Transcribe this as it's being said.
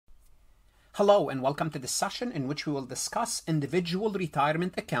Hello and welcome to this session in which we will discuss individual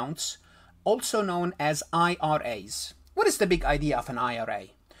retirement accounts, also known as IRAs. What is the big idea of an IRA?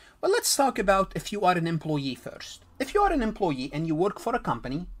 Well, let's talk about if you are an employee first. If you are an employee and you work for a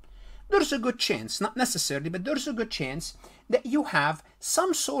company, there's a good chance, not necessarily, but there's a good chance that you have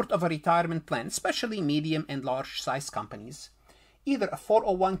some sort of a retirement plan, especially medium and large size companies, either a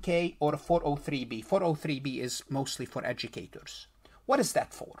 401k or a 403b. 403b is mostly for educators. What is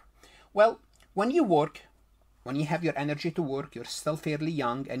that for? Well, when you work, when you have your energy to work, you're still fairly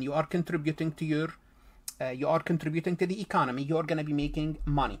young and you are contributing to the economy, you're going to be making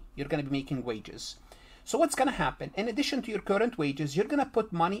money. You're going to be making wages. So what's going to happen? In addition to your current wages, you're going to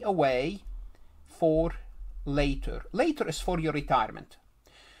put money away for later. Later is for your retirement.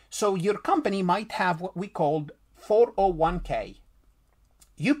 So your company might have what we called 401k.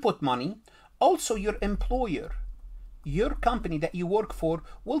 You put money. Also, your employer, your company that you work for,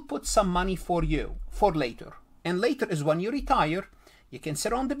 will put some money for you for later. And later is when you retire. You can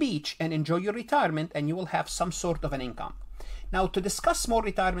sit on the beach and enjoy your retirement and you will have some sort of an income. Now, to discuss more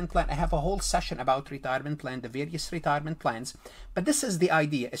retirement plan, I have a whole session about retirement plan, the various retirement plans. But this is the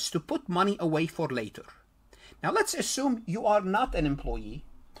idea, is to put money away for later. Now, let's assume you are not an employee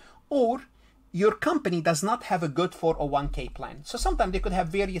or your company does not have a good 401k plan. So sometimes they could have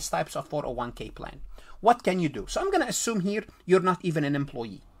various types of 401k plan. What can you do? So I'm going to assume here you're not even an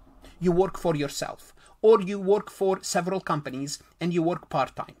employee. You work for yourself or you work for several companies and you work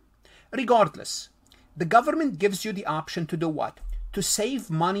part-time. Regardless, the government gives you the option to do what? To save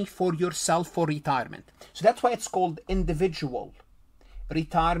money for yourself for retirement. So that's why it's called individual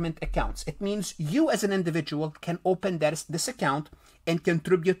retirement accounts. It means you as an individual can open this account and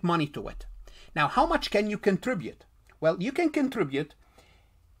contribute money to it. Now, how much can you contribute? Well, you can contribute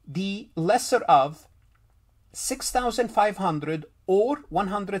the lesser of $6,500 or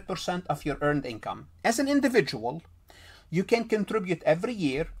 100% of your earned income. As an individual, you can contribute every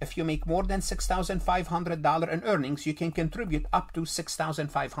year. If you make more than $6,500 in earnings, you can contribute up to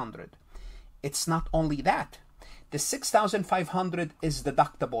 $6,500. It's not only that. The $6,500 is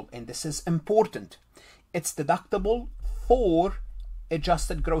deductible, and this is important. It's deductible for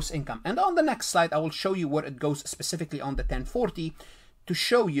adjusted gross income. And on the next slide, I will show you where it goes specifically on the 1040 to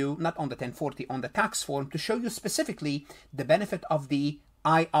show you, not on the 1040, on the tax form, to show you specifically the benefit of the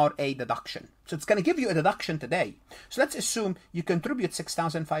IRA deduction. So it's going to give you a deduction today. So let's assume you contribute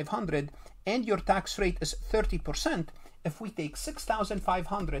 $6,500 and your tax rate is 30%. If we take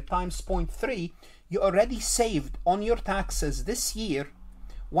 $6,500 times 0.3, you already saved on your taxes this year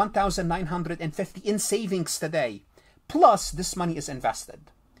 $1,950 in savings today. Plus, this money is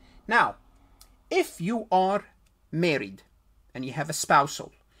invested. Now, if you are married and you have a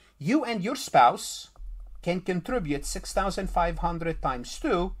spousal, you and your spouse can contribute $6,500 times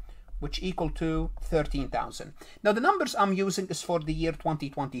 2, which equal to $13,000. Now, the numbers I'm using is for the year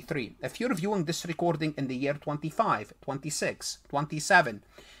 2023. If you're viewing this recording in the year 25, 26, 27,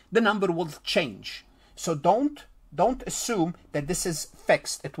 the number will change. So don't assume that this is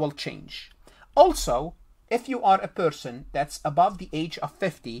fixed. It will change. Also, if you are a person that's above the age of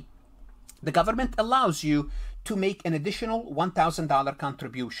 50, the government allows you to make an additional $1,000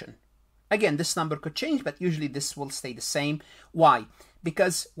 contribution. Again, this number could change, but usually this will stay the same. Why?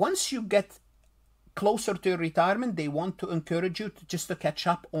 Because once you get closer to retirement, they want to encourage you to catch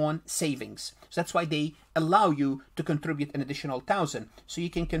up on savings. So that's why they allow you to contribute an additional $1,000. So you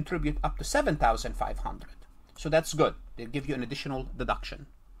can contribute up to $7,500. So that's good. They'll give you an additional deduction.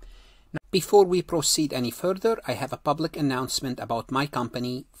 Now, before we proceed any further, I have a public announcement about my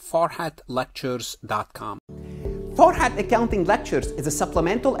company, farhatlectures.com. Farhat Accounting Lectures is a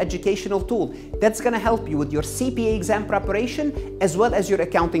supplemental educational tool that's going to help you with your CPA exam preparation as well as your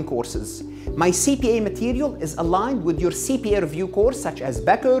accounting courses. My CPA material is aligned with your CPA review course such as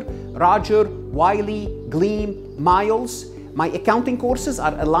Becker, Roger, Wiley, Gleam, Miles. My accounting courses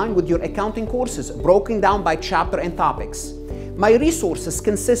are aligned with your accounting courses broken down by chapter and topics. My resources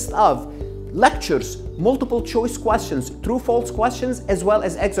consist of lectures, multiple choice questions, true-false questions, as well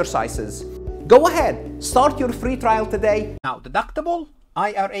as exercises. Go ahead, start your free trial today. Now, deductible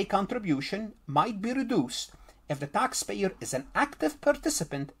IRA contribution might be reduced if the taxpayer is an active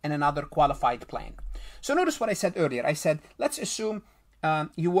participant in another qualified plan. So notice what I said earlier. I said, let's assume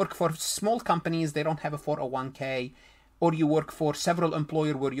you work for small companies, they don't have a 401k, or you work for several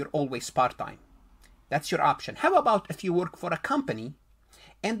employers where you're always part-time. That's your option. How about if you work for a company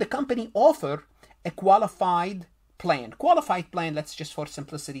and the company offer a qualified plan? Qualified plan, let's just for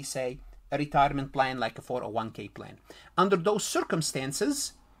simplicity say, a retirement plan like a 401k plan. Under those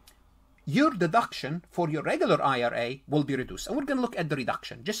circumstances, your deduction for your regular IRA will be reduced. And we're going to look at the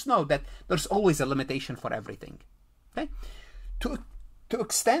reduction. Just know that there's always a limitation for everything. Okay? To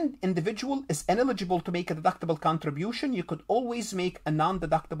extend individual is ineligible to make a deductible contribution, you could always make a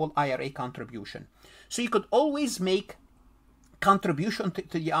non-deductible IRA contribution. So you could always make contribution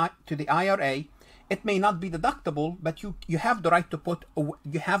to the IRA. It may not be deductible, but you have the right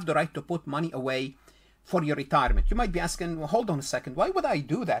to put money away for your retirement. You might be asking, well, hold on a second, why would I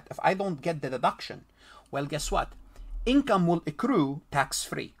do that if I don't get the deduction? Well, guess what? Income will accrue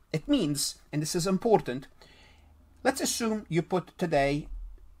tax-free. It means, and this is important, let's assume you put today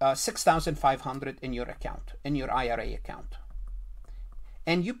 $6,500 in your account, in your IRA account.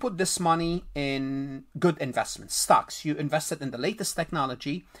 And you put this money in good investments, stocks. You invested in the latest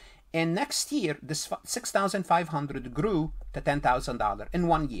technology. And next year, this $6,500 grew to $10,000 in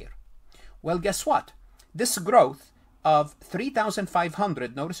 1 year. Well, guess what? This growth of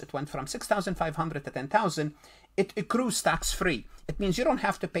 $3,500, notice it went from $6,500 to $10,000, it accrues tax-free. It means you don't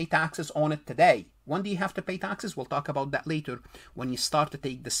have to pay taxes on it today. When do you have to pay taxes? We'll talk about that later when you start to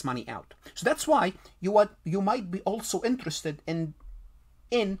take this money out. So that's why you might be also interested in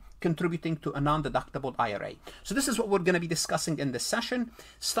contributing to a non-deductible IRA. So this is what we're going to be discussing in this session.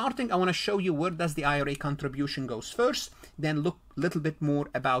 Starting, I want to show you where does the IRA contribution goes first, then look a little bit more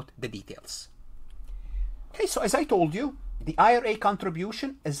about the details. Okay, so as I told you, the IRA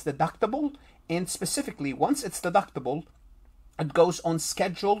contribution is deductible, and specifically, once it's deductible, it goes on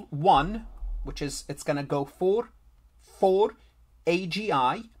Schedule 1, which is, it's going to go for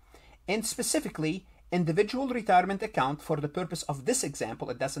AGI, and specifically, individual retirement account. For the purpose of this example,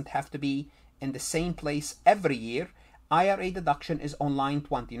 it doesn't have to be in the same place every year. IRA deduction is on line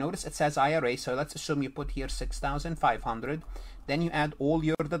 20. Notice it says IRA, so let's assume you put here $6,500. Then you add all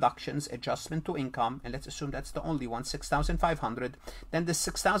your deductions, adjustment to income, and let's assume that's the only one, $6,500. Then this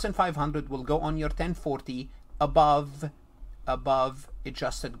 $6,500 will go on your 1040 above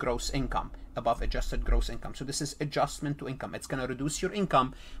adjusted gross income, So this is adjustment to income. It's going to reduce your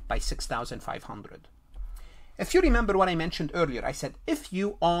income by $6,500. If you remember what I mentioned earlier, I said if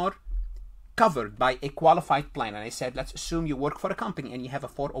you are covered by a qualified plan, and I said let's assume you work for a company and you have a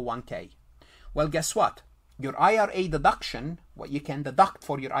 401k. Well, guess what? Your IRA deduction, what you can deduct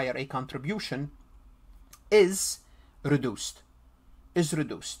for your IRA contribution, is reduced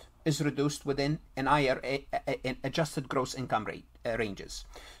within an IRA an adjusted gross income rate ranges.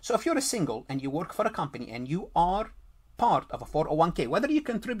 So if you're a single and you work for a company and you are part of a 401k, whether you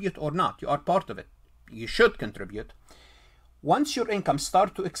contribute or not, you are part of it. You should contribute. Once your income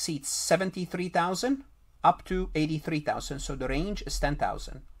starts to exceed $73,000 up to $83,000, so the range is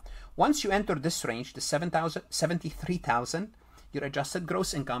 $10,000. Once you enter this range, the $73,000, your adjusted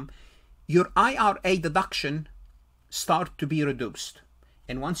gross income, your IRA deduction start to be reduced.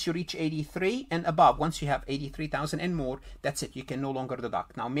 And once you reach 83 and above, once you have 83,000 and more, that's it. You can no longer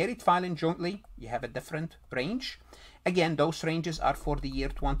deduct. Now, married filing jointly, you have a different range. Again, those ranges are for the year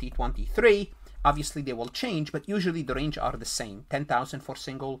 2023. Obviously, they will change, but usually the range are the same. 10,000 for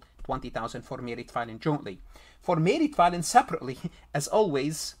single, 20,000 for married filing jointly. For married filing separately, as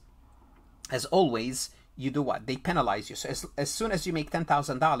always, you do what? They penalize you. So as soon as you make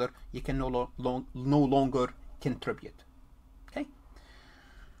 $10,000, you can no longer contribute. Okay.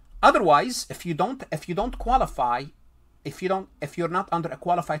 Otherwise, if you don't qualify, if you're not under a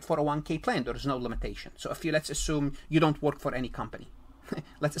qualified 401k plan, there is no limitation. So let's assume you don't work for any company.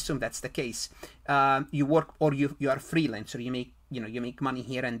 Let's assume that's the case. You work, or you are a freelancer. You make money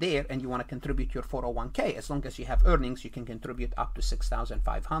here and there, and you want to contribute your 401k. As long as you have earnings, you can contribute up to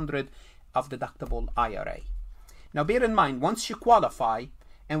 $6,500 of deductible IRA. Now, bear in mind, once you qualify,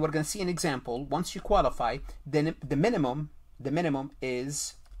 and we're going to see an example. Once you qualify, then the minimum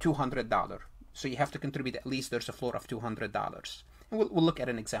is $200. So you have to contribute at least. There's a floor of $200. And we'll look at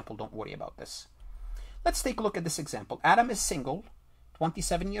an example. Don't worry about this. Let's take a look at this example. Adam is single,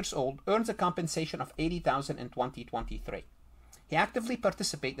 27 years old, earns a compensation of $80,000 in 2023. He actively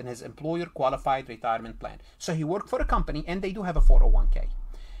participates in his employer qualified retirement plan. So he worked for a company and they do have a 401k.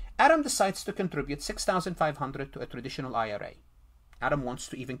 Adam decides to contribute $6,500 to a traditional IRA. Adam wants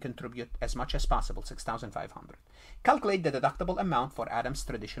to even contribute as much as possible, $6,500. Calculate the deductible amount for Adam's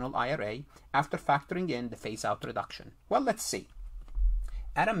traditional IRA after factoring in the phase-out reduction. Well, let's see.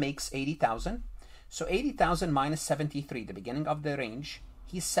 Adam makes $80,000. So 80,000 minus 73, the beginning of the range,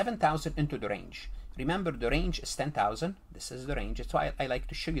 he's 7,000 into the range. Remember, the range is 10,000. This is the range. That's why I like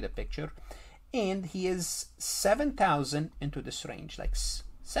to show you the picture. And he is 7,000 into this range. Like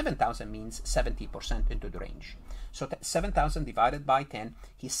 7,000 means 70% into the range. So 7,000 divided by 10,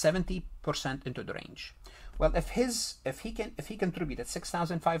 he's 70% into the range. Well, if he contributed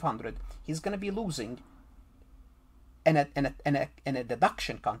 6,500, he's going to be losing in a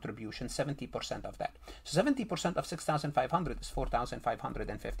deduction contribution 70% of that. So 70% of 6,500 is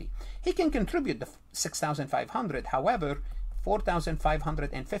 4,550. He can contribute the 6,500. However,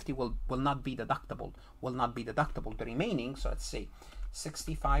 4,550 will not be deductible. The remaining, so let's see,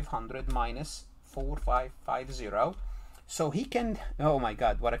 6,500 minus 4,550. So he can, oh my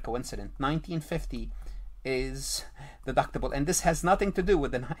God, what a coincidence, 1950 is deductible, and this has nothing to do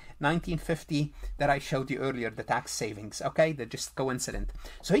with the 1950 that I showed you earlier, the tax savings. Okay, they're just coincident.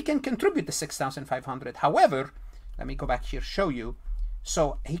 So he can contribute the 6,500. However, let me go back here, show you.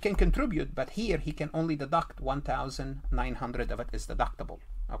 So he can contribute, but here he can only deduct 1,900 of it is deductible.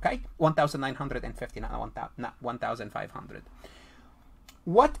 Okay, 1,950, not 1,500.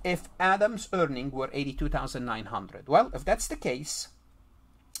 What if Adam's earning were 82,900? Well, if that's the case,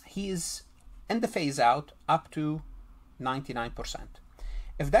 he's in the phase out up to 99%.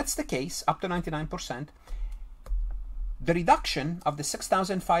 If that's the case, up to 99%, the reduction of the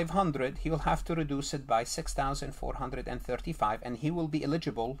 6,500, he will have to reduce it by 6,435, and he will be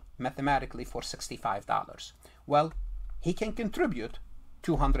eligible mathematically for $65. Well, he can contribute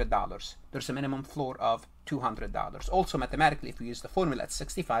 $200. There's a minimum floor of $200. Also, mathematically, if we use the formula at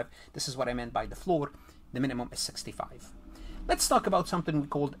 65, this is what I meant by the floor, the minimum is 65. Let's talk about something we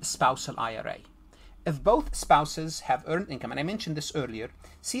called spousal IRA. If both spouses have earned income, and I mentioned this earlier,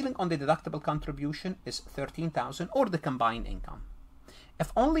 ceiling on the deductible contribution is $13,000 or the combined income.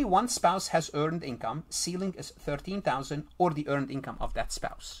 If only one spouse has earned income, ceiling is $13,000 or the earned income of that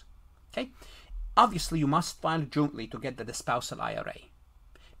spouse. Okay? Obviously, you must file jointly to get the spousal IRA.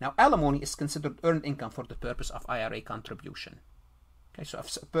 Now, alimony is considered earned income for the purpose of IRA contribution. Okay, so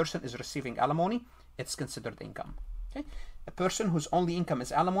if a person is receiving alimony, it's considered income. Okay? A person whose only income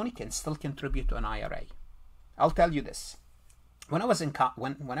is alimony can still contribute to an IRA. I'll tell you this. When I was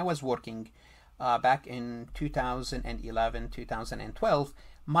when I was working back in 2011, 2012,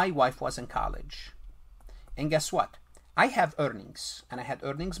 my wife was in college. And guess what? I have earnings, and I had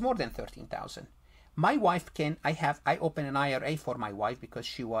earnings more than $13,000. My wife I opened an IRA for my wife because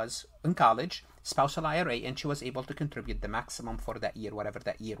she was in college, spousal IRA, and she was able to contribute the maximum for that year, whatever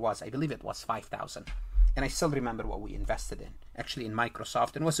that year was. I believe it was $5,000. And I still remember what we invested in, actually in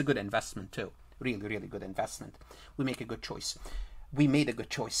Microsoft, and it was a good investment too. Really, really good investment. We make a good choice. We made a good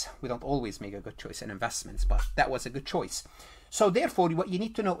choice. We don't always make a good choice in investments, but that was a good choice. So therefore, what you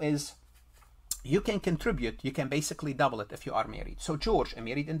need to know is you can contribute, you can basically double it if you are married. So George, a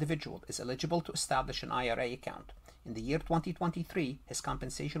married individual, is eligible to establish an IRA account. In the year 2023, his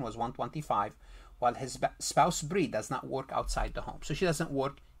compensation was $125,000, while his spouse Bree does not work outside the home. So she doesn't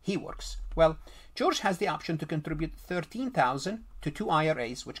work, he works. Well, George has the option to contribute $13,000 to two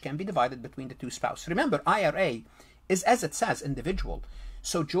IRAs, which can be divided between the two spouses. Remember, IRA is, as it says, individual.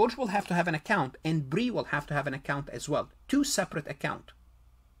 So George will have to have an account, and Bree will have to have an account as well. Two separate accounts.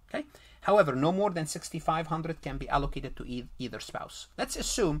 Okay? However, no more than $6,500 can be allocated to either spouse. Let's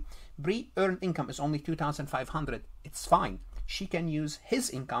assume Bree earned income is only $2,500. It's fine. She can use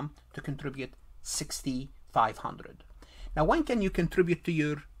his income to contribute $6,500. Now, when can you contribute to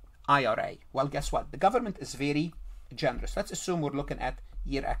your IRA? Well, guess what? The government is very generous. Let's assume we're looking at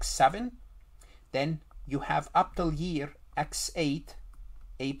year X7. Then you have up till year X8,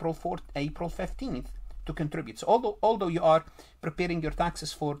 April 15th, to contribute. So although you are preparing your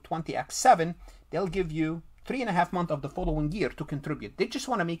taxes for 20X7, they'll give you 3.5 months of the following year to contribute. They just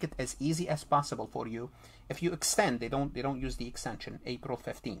want to make it as easy as possible for you. If you extend, they don't use the extension, April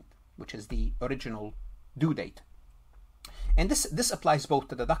 15th, which is the original due date. And this applies both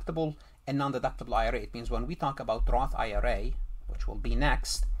to deductible and non-deductible IRA. It means when we talk about Roth IRA, which will be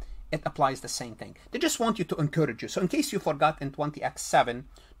next, it applies the same thing. They just want you to encourage you. So in case you forgot in 20X7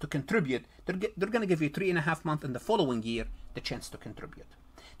 to contribute, they're going to give you 3.5 months in the following year the chance to contribute.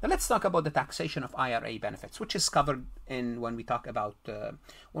 Now let's talk about the taxation of IRA benefits, which is covered in when we talk about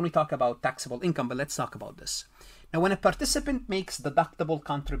taxable income. But let's talk about this. Now, when a participant makes deductible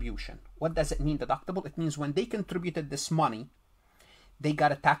contribution, what does it mean, deductible? It means when they contributed this money, they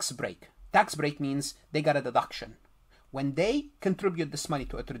got a tax break. Tax break means they got a deduction. When they contribute this money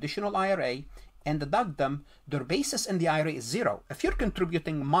to a traditional IRA and deduct them, their basis in the IRA is zero. If you're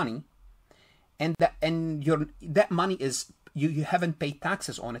contributing money and that money is you haven't paid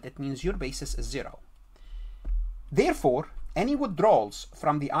taxes on it, it means your basis is zero. Therefore, any withdrawals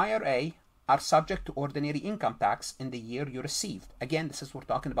from the IRA are subject to ordinary income tax in the year you received. Again, this is we're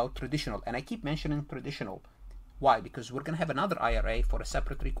talking about traditional, and I keep mentioning traditional. Why? Because we're going to have another IRA for a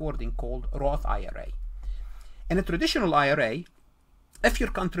separate recording called Roth IRA. In a traditional IRA, If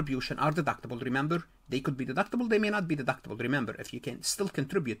your contribution are deductible, remember, they could be deductible, they may not be deductible. Remember, if you can still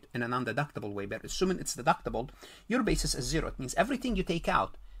contribute in a non-deductible way, but assuming it's deductible, your basis is zero. It means everything you take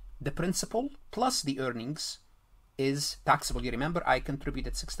out, the principal plus the earnings, is taxable. You remember, I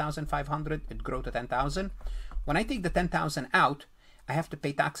contributed 6,500, it grew to 10,000. When I take the 10,000 out, I have to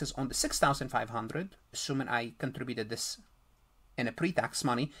pay taxes on the 6,500, assuming I contributed this in a pre-tax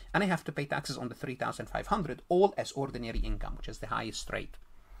money, and I have to pay taxes on the 3,500, all as ordinary income, which is the highest rate.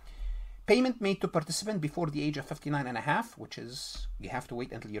 Payment made to participant before the age of 59 and a half, which is, you have to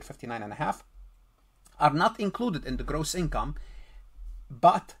wait until you're 59 and a half, are not included in the gross income,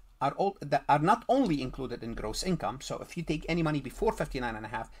 but are not only included in gross income. So if you take any money before 59 and a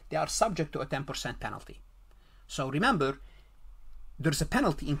half, they are subject to a 10% penalty. So remember, there's a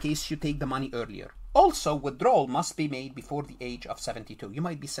penalty in case you take the money earlier. Also, withdrawal must be made before the age of 72. You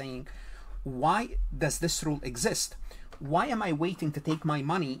might be saying, why does this rule exist? Why am I waiting to take my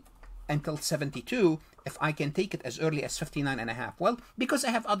money until 72 if I can take it as early as 59 and a half? Well, because I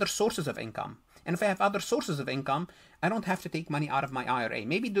have other sources of income. And if I have other sources of income, I don't have to take money out of my IRA.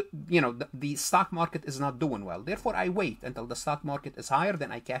 Maybe the stock market is not doing well. Therefore, I wait until the stock market is higher,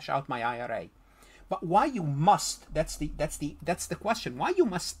 then I cash out my IRA. But why you must, that's the question. Why you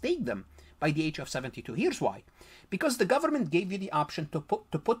must take them by the age of 72? Here's why. Because the government gave you the option to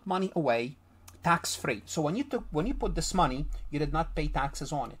put money away tax-free. So when you put this money, you did not pay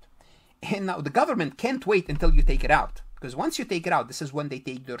taxes on it. And now the government can't wait until you take it out, because once you take it out, this is when they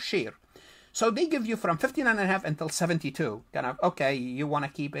take their share. So they give you from 59 and a half until 72. Kind of, okay, you want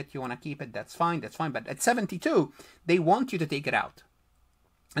to keep it, that's fine. But at 72, they want you to take it out.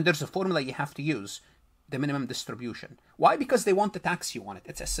 And there's a formula you have to use, the minimum distribution. Why? Because they want to tax you on it.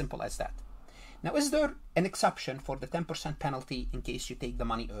 It's as simple as that. Now, is there an exception for the 10% penalty in case you take the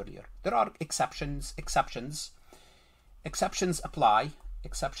money earlier? There are exceptions. Exceptions apply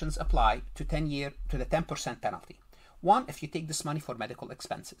to the 10% penalty. One, if you take this money for medical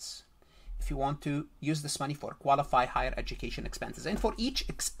expenses. If you want to use this money for qualified higher education expenses. And for each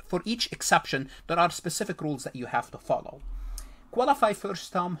exception, there are specific rules that you have to follow. Qualify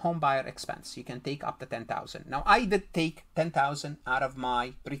first-time home buyer expense. You can take up to 10,000. Now, I did take 10,000 out of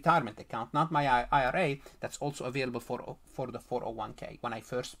my retirement account, not my IRA. That's also available for the 401k when I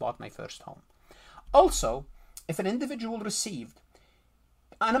first bought my first home. Also, if an individual received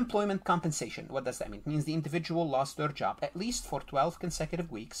unemployment compensation, what does that mean? It means the individual lost their job at least for 12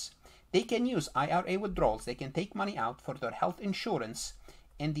 consecutive weeks. They can use IRA withdrawals. They can take money out for their health insurance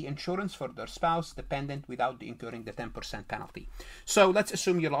and the insurance for their spouse dependent without incurring the 10% penalty. So let's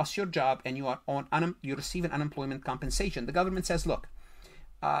assume you lost your job and you are you receive an unemployment compensation. The government says, look,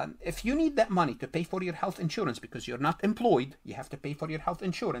 if you need that money to pay for your health insurance because you're not employed, you have to pay for your health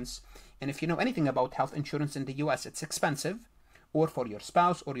insurance. And if you know anything about health insurance in the US, it's expensive, or for your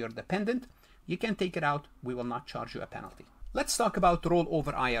spouse or your dependent, you can take it out. We will not charge you a penalty. Let's talk about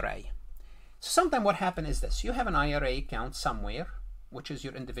rollover IRA. So sometimes what happens is this. You have an IRA account somewhere, which is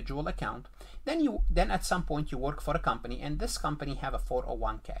your individual account. Then at some point you work for a company, and this company have a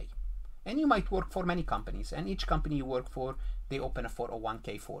 401k. And you might work for many companies, and each company you work for, they open a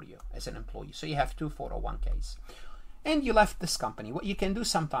 401k for you as an employee. So you have 2 401ks. And you left this company. What you can do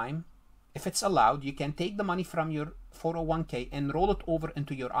sometime, if it's allowed, you can take the money from your 401k and roll it over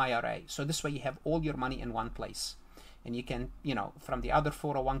into your IRA. So this way you have all your money in one place. And you can, from the other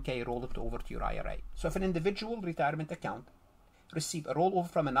 401k, roll it over to your IRA. So if an individual retirement account receive a rollover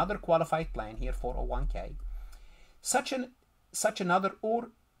from another qualified plan, here 401k,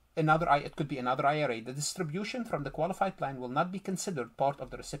 it could be another IRA, the distribution from the qualified plan will not be considered part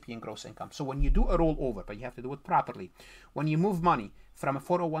of the recipient gross income. So when you do a rollover, but you have to do it properly, when you move money from a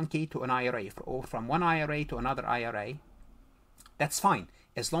 401k to an IRA, or from one IRA to another IRA, that's fine,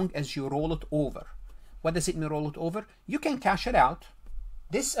 as long as you roll it over. What does it mean, roll it over? You can cash it out.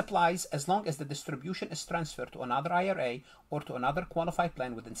 This applies as long as the distribution is transferred to another IRA or to another qualified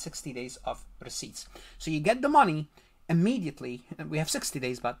plan within 60 days of receipts. So you get the money immediately, and we have 60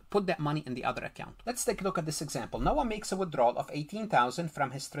 days, but put that money in the other account. Let's take a look at this example. Noah makes a withdrawal of $18,000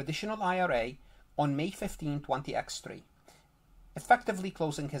 from his traditional IRA on May 15, 20X3, effectively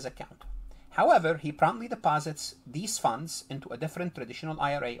closing his account. However, he promptly deposits these funds into a different traditional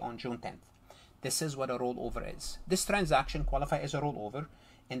IRA on June 10th. This is what a rollover is. This transaction qualifies as a rollover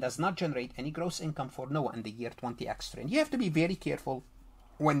and does not generate any gross income for Noah in the year 20X3. And you have to be very careful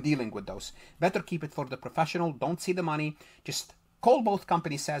when dealing with those. Better keep it for the professional. Don't see the money. Just call both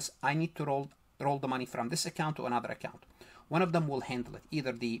companies, says, I need to roll the money from this account to another account. One of them will handle it.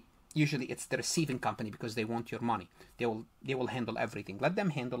 Usually it's the receiving company because they want your money. They will handle everything. Let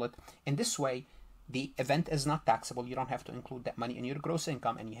them handle it. In this way, The event is not taxable. You don't have to include that money in your gross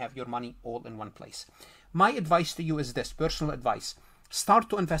income, and you have your money all in one place. My advice to you is this, personal advice. Start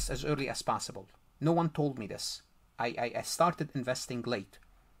to invest as early as possible. No one told me this. I started investing late.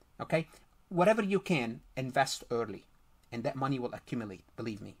 Okay? Whatever you can, invest early, and that money will accumulate,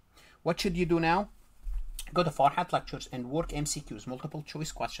 believe me. What should you do now? Go to Farhat Lectures and work MCQs, multiple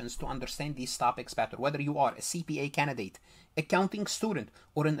choice questions, to understand these topics better. Whether you are a CPA candidate, accounting student,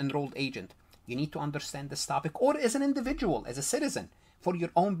 or an enrolled agent, you need to understand this topic, or as an individual, as a citizen, for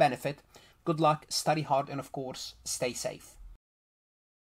your own benefit. Good luck, study hard, and of course, stay safe.